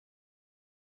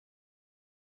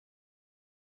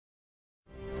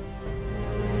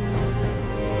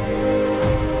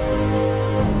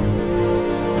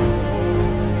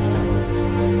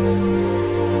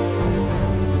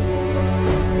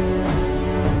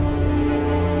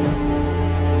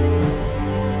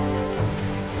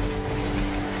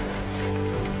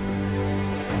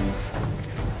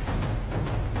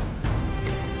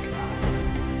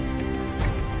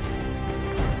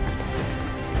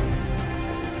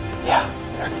Yeah,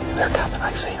 they're coming.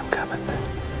 I see them coming.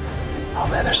 Oh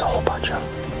man, there's a whole bunch of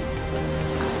them.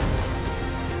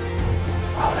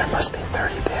 Oh, there must be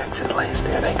 30 pigs at least.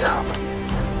 Here they come.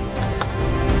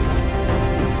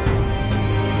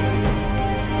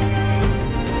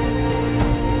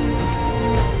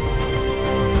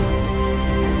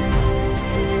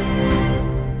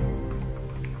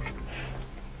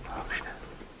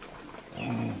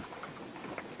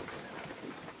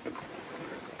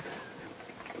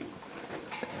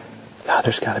 God,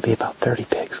 there's got to be about 30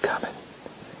 pigs coming.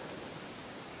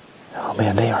 Oh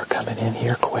man, they are coming in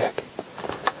here quick.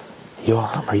 You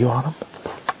on them? Are you on them?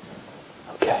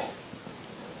 Okay.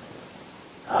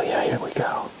 Oh yeah, here we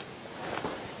go.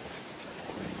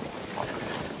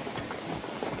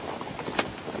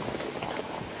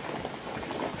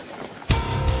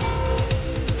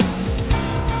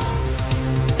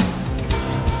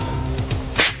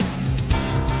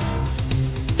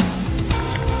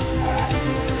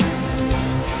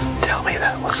 Tell me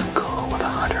that wasn't cool with a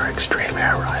Hunter Extreme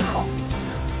Air Rifle.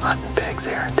 Hunting pigs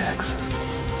here in Texas.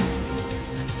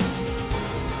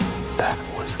 That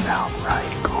was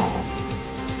outright cool.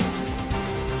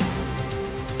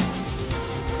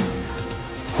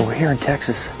 Well, we're here in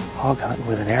Texas hog hunting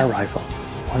with an air rifle,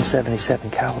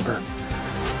 177 caliber,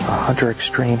 a Hunter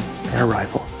Extreme air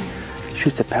rifle.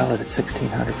 Shoots a pellet at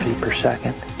 1,600 feet per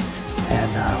second.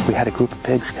 And we had a group of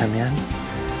pigs come in,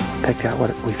 picked out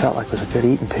what we felt like was a good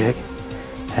eating pig,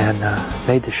 and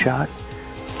made the shot.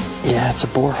 Yeah, it's a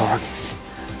boar hog,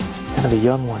 kind of a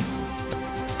young one.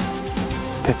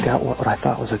 Picked out what I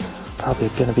thought was probably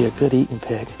going to be a good eating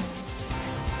pig.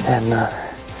 And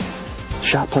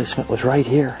shot placement was right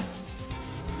here.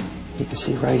 You can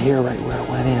see right here, right where it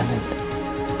went in. And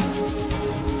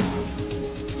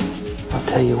I'll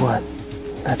tell you what,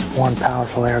 that's one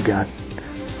powerful air gun.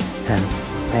 And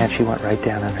man, she went right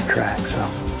down on her track. So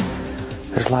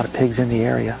there's a lot of pigs in the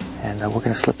area, and we're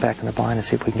going to slip back in the blind and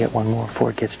see if we can get one more before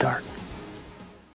it gets dark.